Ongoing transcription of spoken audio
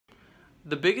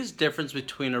The biggest difference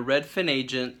between a Redfin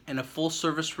agent and a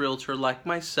full-service realtor like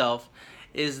myself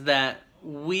is that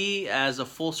we, as a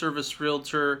full-service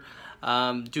realtor,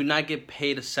 do not get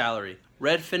paid a salary.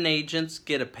 Redfin agents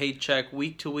get a paycheck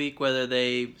week to week, whether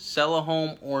they sell a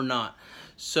home or not.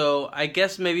 So I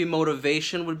guess maybe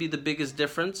motivation would be the biggest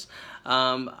difference.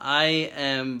 I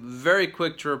am very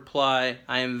quick to reply.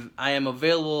 I am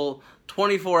available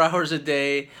 24 hours a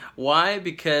day. Why?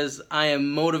 Because I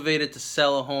am motivated to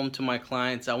sell a home to my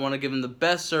clients. I want to give them the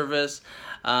best service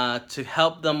to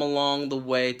help them along the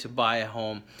way to buy a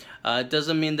home. It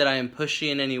doesn't mean that I am pushy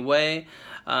in any way.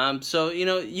 So,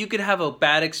 you could have a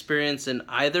bad experience in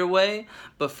either way,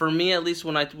 but for me, at least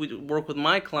when I work with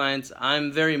my clients,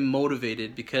 I'm very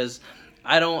motivated because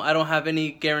I don't have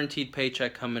any guaranteed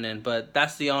paycheck coming in, but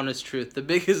that's the honest truth. The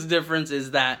biggest difference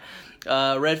is that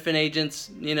Redfin agents,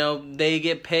 they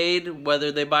get paid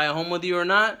whether they buy a home with you or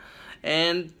not,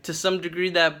 and to some degree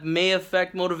that may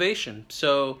affect motivation.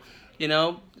 So,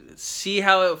 see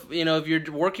how if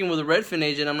you're working with a Redfin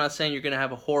agent, I'm not saying you're going to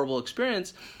have a horrible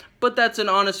experience, but that's an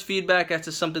honest feedback as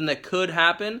to something that could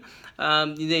happen.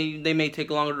 They may take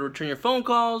longer to return your phone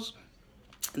calls.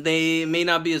 They may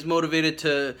not be as motivated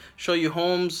to show you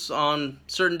homes on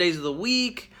certain days of the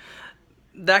week.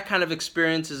 That kind of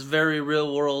experience is very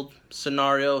real world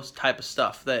scenarios type of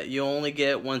stuff that you only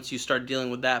get once you start dealing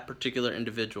with that particular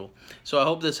individual. So I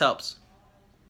hope this helps.